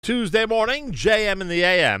Tuesday morning, JM in the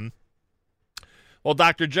AM. Well,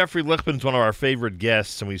 Dr. Jeffrey Lichtman is one of our favorite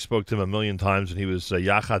guests, and we spoke to him a million times when he was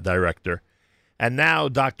Yachad director. And now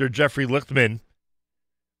Dr. Jeffrey Lichtman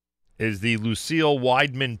is the Lucille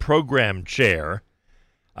Weidman Program Chair,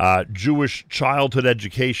 Jewish Childhood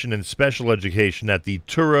Education and Special Education at the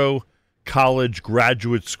Touro College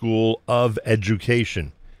Graduate School of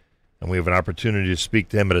Education. And we have an opportunity to speak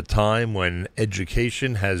to him at a time when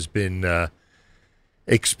education has been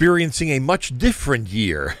experiencing a much different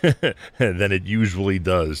year than it usually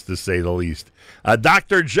does, to say the least.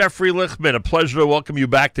 Dr. Jeffrey Lichtman, a pleasure to welcome you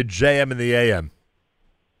back to JM in the AM.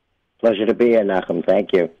 Pleasure to be here, Nachum.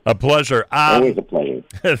 Thank you. A pleasure. Always a pleasure.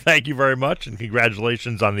 Thank you very much, and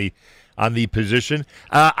congratulations on the position.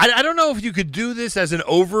 I don't know if you could do this as an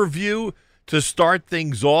overview to start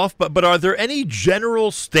things off, but are there any general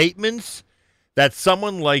statements that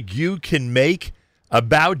someone like you can make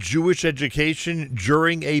about Jewish education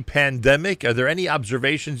during a pandemic? Are there any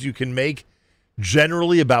observations you can make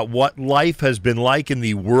generally about what life has been like in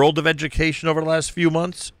the world of education over the last few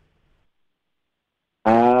months?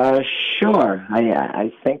 Sure.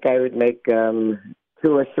 I think I would make 2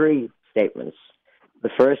 or 3 statements. The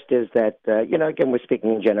first is that, again, we're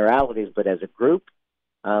speaking in generalities, but as a group,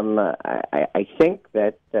 I think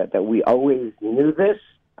that we always knew this,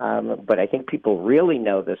 but I think people really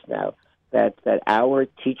know this now, that our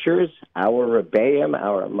teachers, our rebbeim,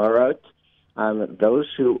 our marot, those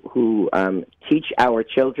who teach our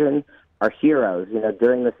children are heroes.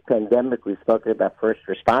 During this pandemic, we've spoken about first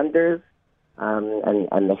responders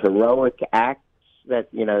and the heroic acts that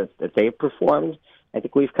they've performed. I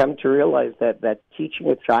think we've come to realize that teaching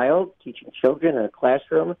a child, teaching children in a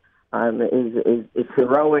classroom, is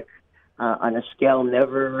heroic on a scale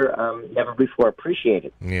never before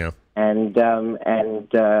appreciated. Yeah. And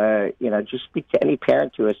just speak to any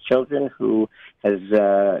parent who has children who has,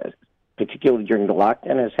 particularly during the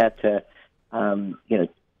lockdown, has had to,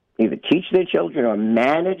 either teach their children or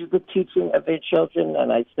manage the teaching of their children.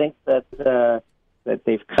 And I think that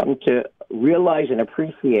they've come to realize and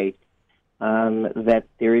appreciate that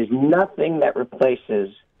there is nothing that replaces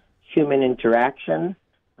human interaction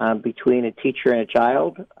between a teacher and a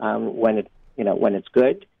child when it's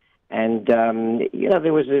good. And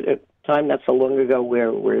there was a time not so long ago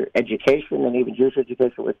where education and even Jewish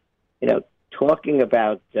education was talking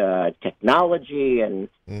about technology and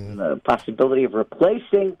the possibility of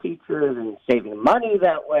replacing teachers and saving money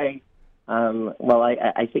that way.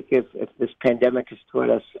 I think if this pandemic has taught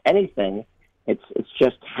us anything, it's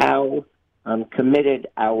just how committed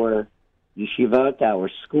our yeshivot, our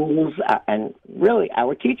schools, and really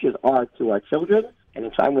our teachers are to our children. And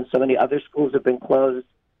in a time when so many other schools have been closed,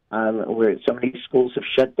 where so many schools have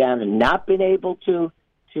shut down and not been able to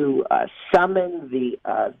summon the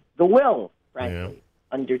will, frankly,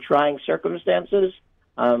 under trying circumstances,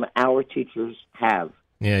 our teachers have.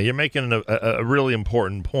 Yeah, you're making a really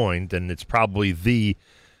important point, and it's probably the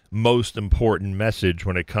most important message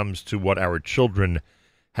when it comes to what our children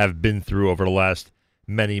have been through over the last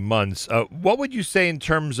many months. What would you say in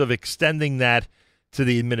terms of extending that to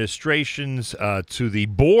the administrations, to the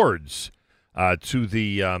boards, to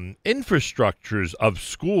the infrastructures of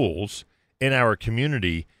schools in our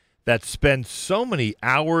community that spend so many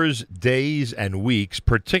hours, days, and weeks,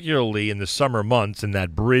 particularly in the summer months, and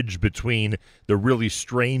that bridge between the really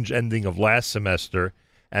strange ending of last semester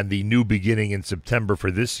and the new beginning in September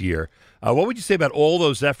for this year? What would you say about all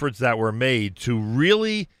those efforts that were made to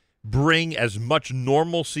really bring as much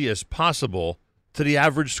normalcy as possible to the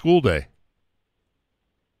average school day?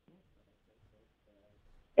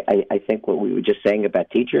 I think what we were just saying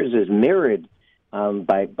about teachers is mirrored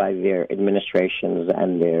by their administrations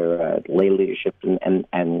and their lay leadership and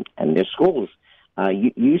their schools.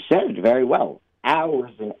 You said it very well.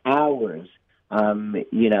 Hours and hours.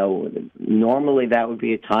 Normally that would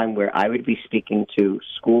be a time where I would be speaking to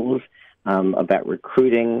schools about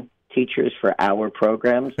recruiting teachers for our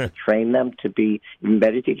programs to train them to be even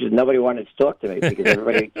better teachers. Nobody wanted to talk to me because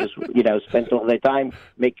everybody just, spent all their time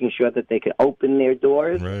making sure that they could open their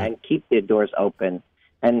doors and keep their doors open.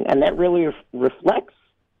 And that really reflects,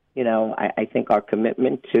 I think our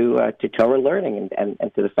commitment to Torah learning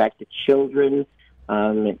and to the fact that children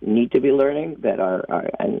need to be learning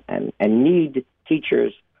and need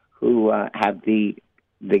teachers who have the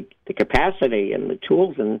capacity and the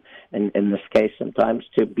tools, and in this case, sometimes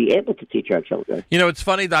to be able to teach our children. It's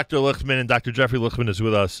funny, Dr. Lichtman, and Dr. Jeffrey Lichtman is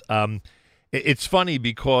with us. It's funny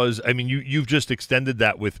because, you've just extended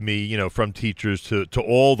that with me, from teachers to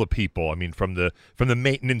all the people. From the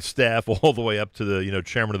maintenance staff all the way up to the,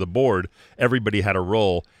 chairman of the board. Everybody had a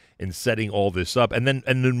role in setting all this up. And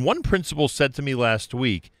then one principal said to me last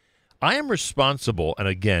week, I am responsible, and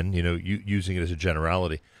again, using it as a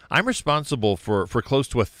generality, I'm responsible for close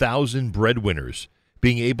to 1,000 breadwinners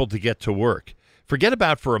being able to get to work. Forget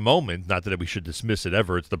about for a moment, not that we should dismiss it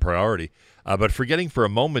ever, it's the priority, but forgetting for a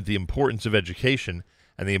moment the importance of education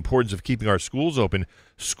and the importance of keeping our schools open.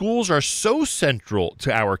 Schools are so central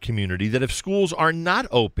to our community that if schools are not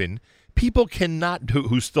open, people cannot,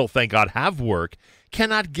 who still, thank God, have work,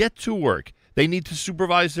 cannot get to work. They need to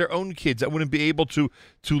supervise their own kids that wouldn't be able to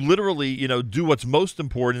literally, do what's most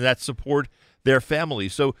important, and that's support their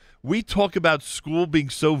families. So we talk about school being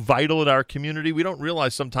so vital in our community. We don't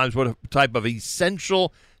realize sometimes what type of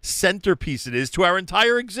essential centerpiece it is to our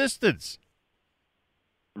entire existence.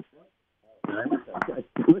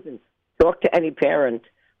 Listen, talk to any parent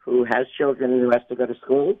who has children who has to go to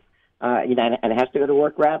school, and has to go to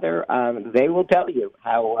work, rather. They will tell you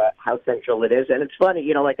how central it is. And it's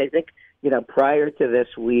funny, I think, prior to this,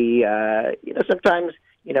 we, sometimes,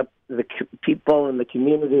 the people in the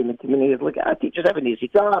community is like, teachers have an easy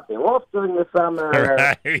job. They're off during the summer,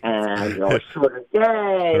 right. And a shorter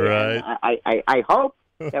day. Right. And I hope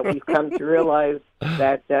that we've come to realize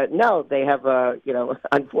that, no, they have,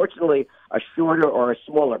 unfortunately, a shorter or a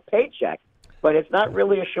smaller paycheck. But it's not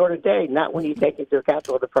really a shorter day, not when you take into account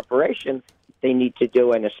all the preparation they need to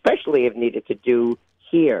do, and especially have needed to do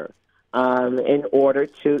here, in order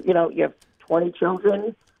to, you have 20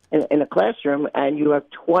 children in a classroom, and you have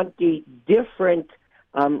 20 different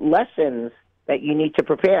lessons that you need to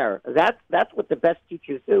prepare. That's what the best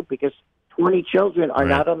teachers do, because 20 children are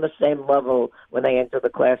not on the same level when they enter the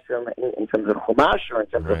classroom in terms of Chumash or in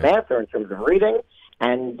terms of math or in terms of reading.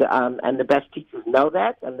 And the best teachers know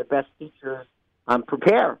that, and the best teachers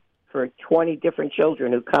prepare for 20 different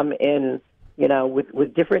children who come in,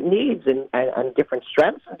 with different needs and different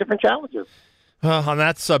strengths and different challenges. On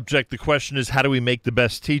that subject, the question is, how do we make the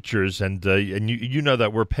best teachers? And you know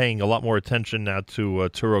that we're paying a lot more attention now to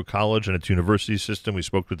Touro College and its university system. We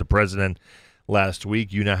spoke with the president last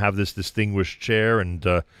week. You now have this distinguished chair and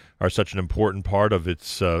are such an important part of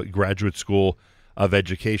its graduate school of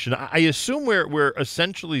education. I assume we're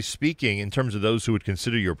essentially speaking, in terms of those who would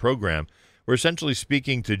consider your program, we're essentially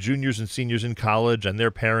speaking to juniors and seniors in college and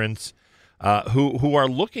their parents who are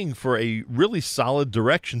looking for a really solid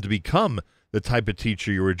direction to become the type of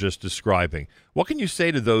teacher you were just describing. What can you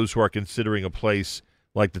say to those who are considering a place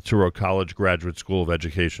like the Touro College Graduate School of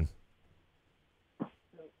Education?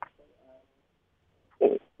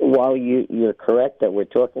 While you're correct that we're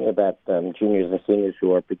talking about juniors and seniors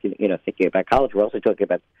who are thinking about college, we're also talking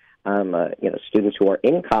about students who are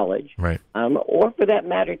in college, right? Or for that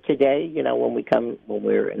matter, today, when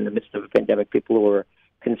we're in the midst of a pandemic, people who are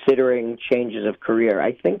considering changes of career.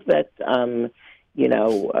 I think that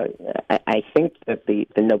I think that the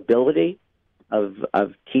nobility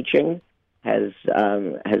of teaching has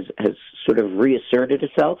sort of reasserted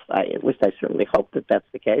itself. At least I certainly hope that that's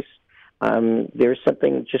the case. There's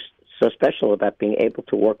something just so special about being able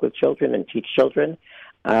to work with children and teach children.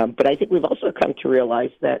 But I think we've also come to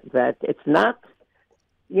realize that it's not,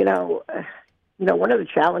 one of the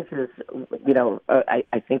challenges,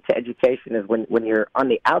 I think to education is when you're on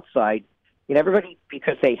the outside, everybody,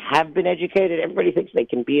 because they have been educated, everybody thinks they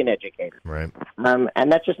can be an educator. Right.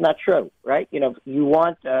 And that's just not true, right? You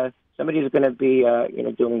want somebody who's going to be,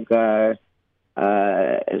 doing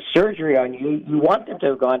surgery on you. You want them to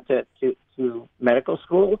have gone to medical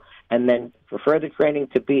school and then for further training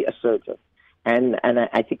to be a surgeon. And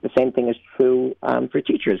I think the same thing is true for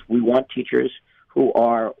teachers. We want teachers who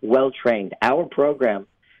are well trained. Our program,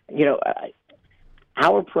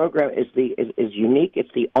 our program is unique.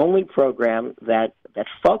 It's the only program that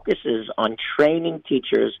focuses on training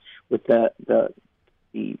teachers with the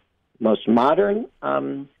most modern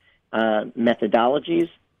methodologies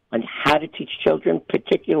on how to teach children,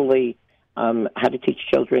 particularly how to teach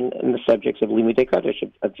children in the subjects of Limudei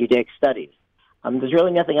Kodesh, of Judaic studies. There's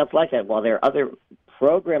really nothing else like that. While there are other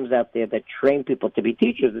programs out there that train people to be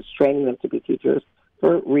teachers, it's training them to be teachers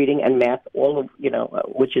for reading and math, all of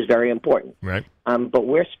which is very important. Right. But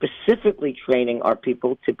we're specifically training our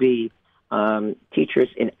people to be teachers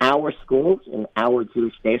in our schools, in our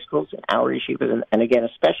Jewish day schools, in our yeshivas, and again,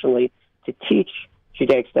 especially to teach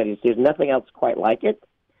Judaic studies. There's nothing else quite like it.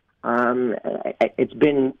 It's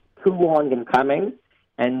been too long in coming,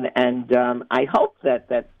 and I hope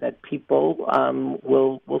that people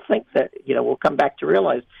will think that will come back to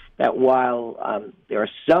realize that while there are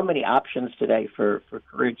so many options today for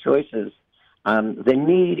career choices, the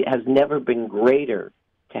need has never been greater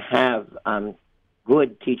to have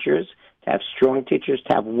good teachers, to have strong teachers,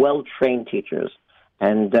 to have well-trained teachers,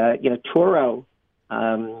 and Touro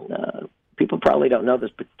people probably don't know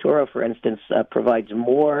this, but Touro, for instance, provides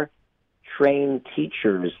more trained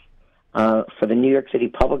teachers for the New York City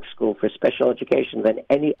Public School for special education than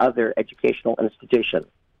any other educational institution.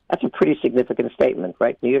 That's a pretty significant statement,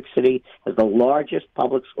 right? New York City has the largest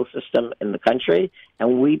public school system in the country,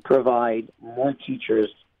 and we provide more teachers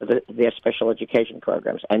for their special education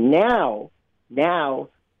programs. And now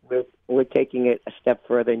we're taking it a step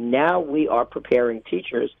further. Now we are preparing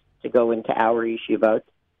teachers to go into our yeshivot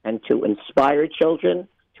and to inspire children,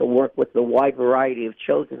 to work with the wide variety of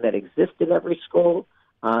children that exist in every school,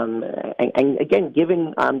 and again,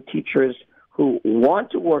 giving teachers who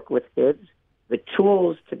want to work with kids the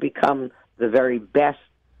tools to become the very best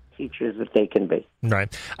teachers that they can be. Right.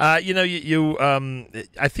 I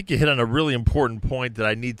think you hit on a really important point that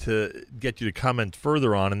I need to get you to comment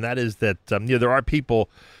further on, and that is that there are people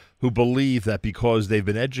who believe that because they've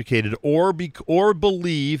been educated or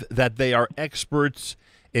believe that they are experts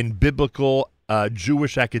in biblical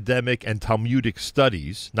Jewish academic and Talmudic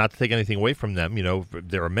studies, not to take anything away from them.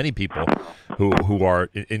 There are many people who are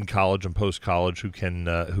in college and post-college who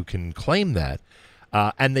can claim that,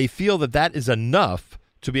 and they feel that is enough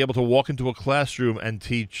to be able to walk into a classroom and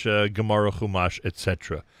teach Gemara, Chumash,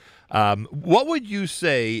 etc. What would you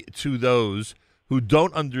say to those who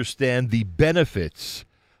don't understand the benefits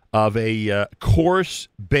of a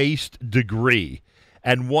course-based degree,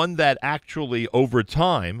 and one that actually, over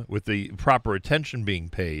time, with the proper attention being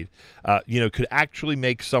paid, could actually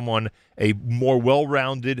make someone a more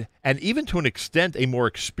well-rounded and even to an extent a more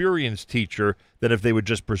experienced teacher than if they would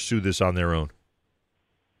just pursue this on their own?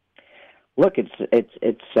 Look, I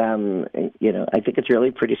think it's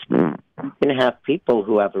really pretty smart. You can have people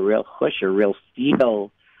who have a real hush, a real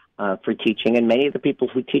feel for teaching, and many of the people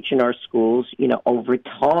who teach in our schools, over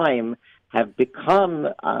time have become,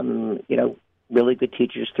 really good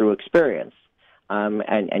teachers through experience.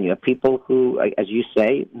 And you have people who, as you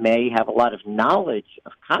say, may have a lot of knowledge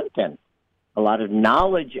of content, a lot of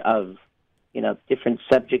knowledge of, different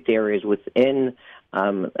subject areas within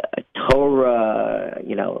Torah,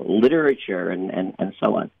 literature and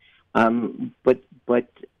so on. But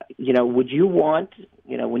would you want,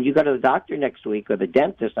 when you go to the doctor next week or the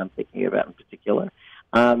dentist, I'm thinking about in particular,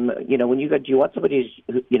 when you go, do you want somebody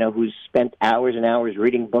who's spent hours and hours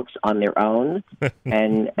reading books on their own,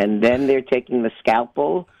 and then they're taking the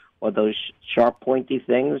scalpel or those sharp, pointy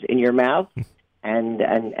things in your mouth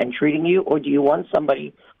and treating you, or do you want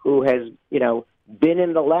somebody who has been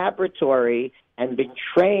in the laboratory and been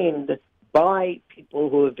trained by people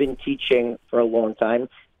who have been teaching for a long time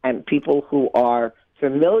and people who are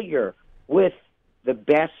familiar with the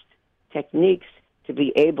best techniques to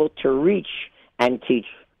be able to reach and teach,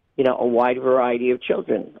 a wide variety of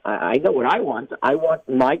children? I know what I want. I want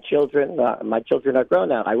my children are grown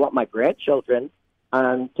now. I want my grandchildren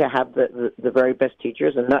to have the very best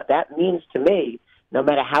teachers. And that means to me, no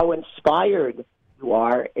matter how inspired you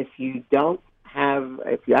are, if you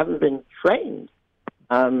haven't been trained,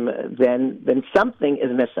 then something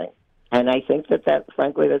is missing. And I think that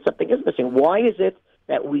frankly, that something is missing. Why is it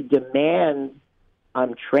that we demand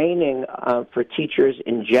training for teachers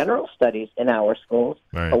in general studies in our schools,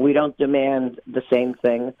 right, but we don't demand the same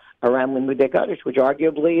thing around Limudei Kodesh, which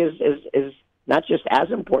arguably is not just as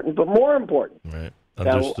important, but more important. Right.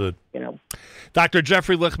 Understood. So, Dr.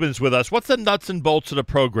 Jeffrey Lichtman's with us. What's the nuts and bolts of the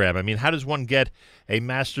program? I mean, how does one get a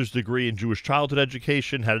master's degree in Jewish childhood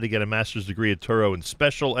education? How did he get a master's degree at Touro in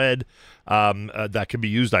special ed? That can be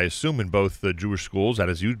used, I assume, in both the Jewish schools and,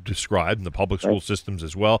 as you described, in the public school systems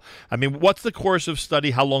as well. I mean, what's the course of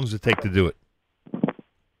study? How long does it take to do it?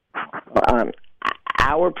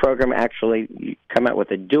 Our program actually, you come out with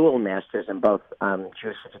a dual master's in both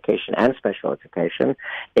Jewish education and special education.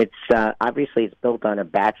 It's obviously it's built on a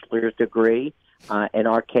bachelor's degree. In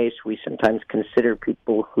our case, we sometimes consider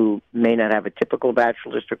people who may not have a typical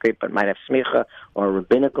bachelor's degree but might have smicha or a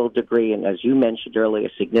rabbinical degree, and as you mentioned earlier,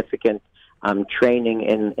 significant training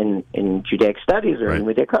in Judaic studies or in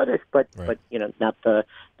Limudei Kodesh, but not the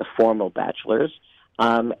formal bachelor's.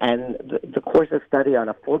 And the course of study on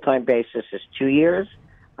a full-time basis is 2 years.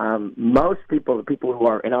 Most people, the people who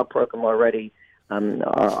are in our program already,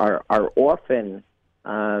 are often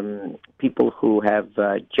people who have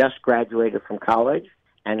just graduated from college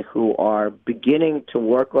and who are beginning to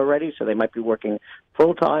work already. So they might be working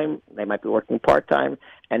full-time, they might be working part-time,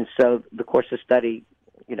 and so the course of study,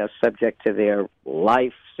 subject to their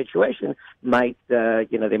life situation, might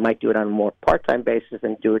they might do it on a more part-time basis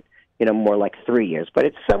and do it more like 3 years. But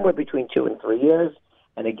it's somewhere between 2 and 3 years.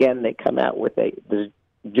 And again, they come out with this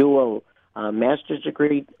dual master's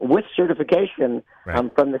degree with certification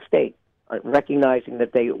from the state. recognizing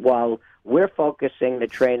that while we're focusing the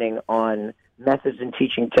training on methods in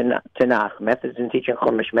teaching Tanakh, methods in teaching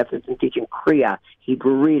Chumash, methods in teaching Kriya,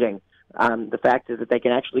 Hebrew reading, the fact is that they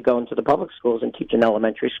can actually go into the public schools and teach in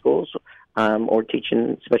elementary schools or teach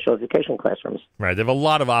in special education classrooms. Right. They have a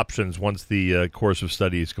lot of options once the course of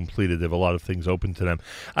study is completed. They have a lot of things open to them.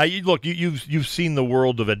 You've seen the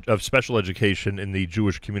world of special education in the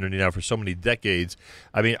Jewish community now for so many decades.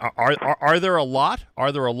 I mean, are there a lot?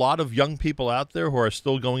 Are there a lot of young people out there who are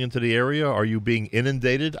still going into the area? Are you being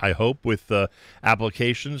inundated, I hope, with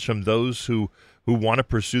applications from those who want to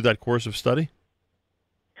pursue that course of study?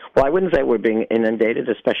 Well, I wouldn't say we're being inundated,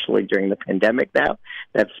 especially during the pandemic now.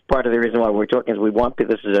 That's part of the reason why we're talking is we want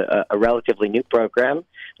people, this is a relatively new program,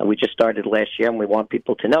 and we just started last year, and we want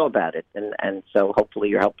people to know about it. And so hopefully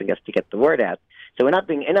you're helping us to get the word out. So we're not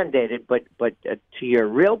being inundated, but to your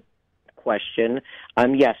real question,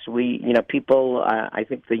 yes, people, I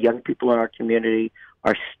think the young people in our community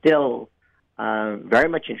are still very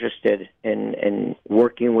much interested in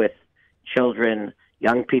working with children,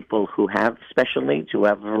 young people who have special needs, who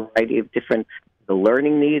have a variety of different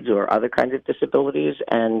learning needs or other kinds of disabilities,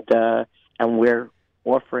 and we're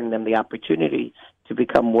offering them the opportunity to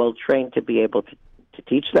become well trained to be able to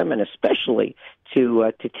teach them, and especially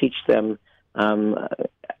to teach them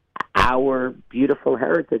our beautiful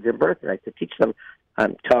heritage and birthright, to teach them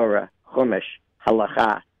Torah, Chumash,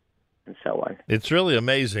 Halacha, and so on. It's really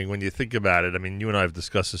amazing when you think about it. I mean, you and I have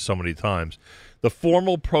discussed this so many times. The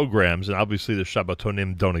formal programs, and obviously the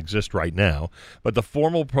Shabbatonim don't exist right now, but the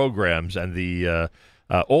formal programs and the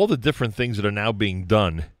all the different things that are now being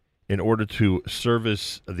done in order to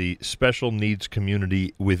service the special needs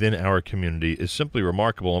community within our community is simply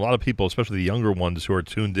remarkable. A lot of people, especially the younger ones who are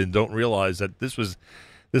tuned in, don't realize that this was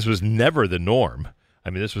never the norm. I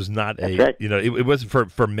mean, this was not right. It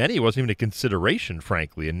wasn't for many. It wasn't even a consideration,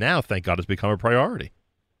 frankly. And now, thank God, it's become a priority.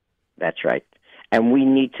 That's right. And we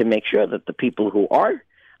need to make sure that the people who are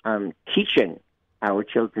teaching our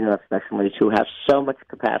children of special needs, who have so much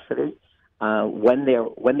capacity, when they're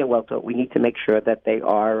well taught, we need to make sure that they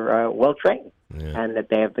are well trained, and that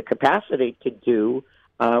they have the capacity to do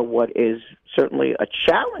what is certainly a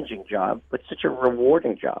challenging job, but such a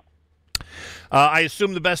rewarding job. I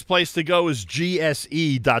assume the best place to go is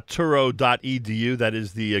gse.touro.edu. That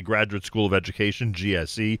is the Graduate School of Education,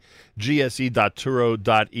 GSE,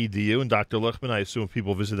 gse.touro.edu. And Dr. Lichtman, I assume if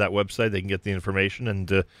people visit that website, they can get the information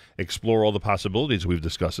and explore all the possibilities we've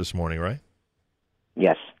discussed this morning, right?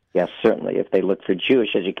 Yes, certainly. If they look for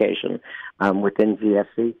Jewish education within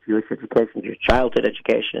GSE, Jewish education, Jewish childhood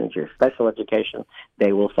education, Jewish special education,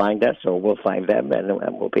 they will find us, or we'll find them, and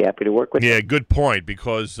we'll be happy to work with them. Yeah, good point,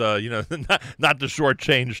 because, not to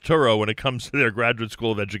shortchange Touro when it comes to their Graduate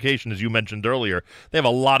School of Education, as you mentioned earlier, they have a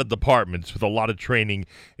lot of departments with a lot of training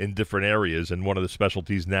in different areas, and one of the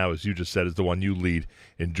specialties now, as you just said, is the one you lead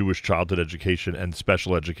in Jewish childhood education and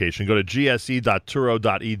special education. Go to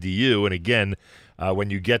gse.touro.edu, and again, when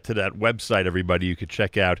you get to that website, everybody, you could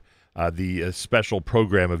check out the special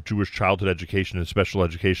program of Jewish childhood education and special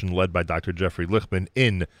education led by Dr. Jeffrey Lichtman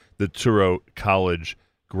in the Touro College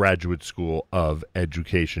Graduate School of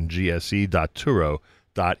Education,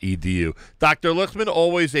 gse.touro.edu. Dr. Lichtman,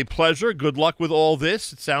 always a pleasure. Good luck with all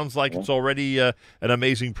this. It sounds like it's already an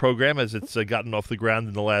amazing program as it's gotten off the ground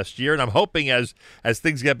in the last year, and I'm hoping as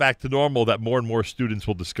things get back to normal that more and more students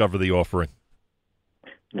will discover the offering.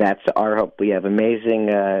 That's our hope. We have amazing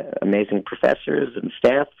professors and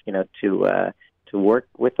staff, to work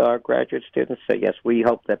with our graduate students. So yes, we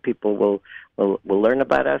hope that people will learn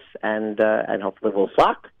about us and hopefully will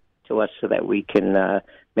flock to us so that we can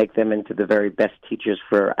make them into the very best teachers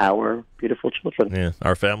for our beautiful children. Yeah,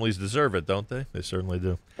 our families deserve it, don't they? They certainly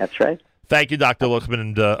do. That's right. Thank you, Dr. Lichtman,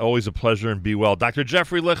 and always a pleasure, and be well. Dr.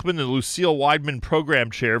 Jeffrey Lichtman, the Lucille Weidman Program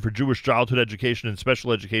Chair for Jewish Childhood Education and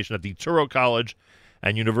Special Education at the Touro College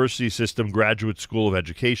and University System Graduate School of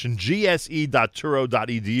Education,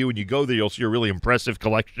 gse.touro.edu. When you go there, you'll see a really impressive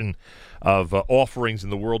collection of offerings in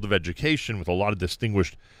the world of education with a lot of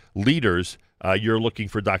distinguished leaders. You're looking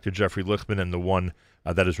for Dr. Jeffrey Lichtman and the one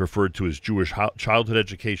that is referred to as Jewish Childhood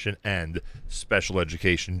Education and Special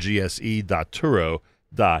Education,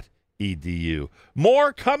 gse.touro.edu.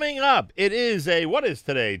 More coming up. It is what is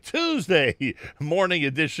today? Tuesday morning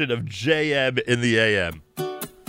edition of JM in the AM.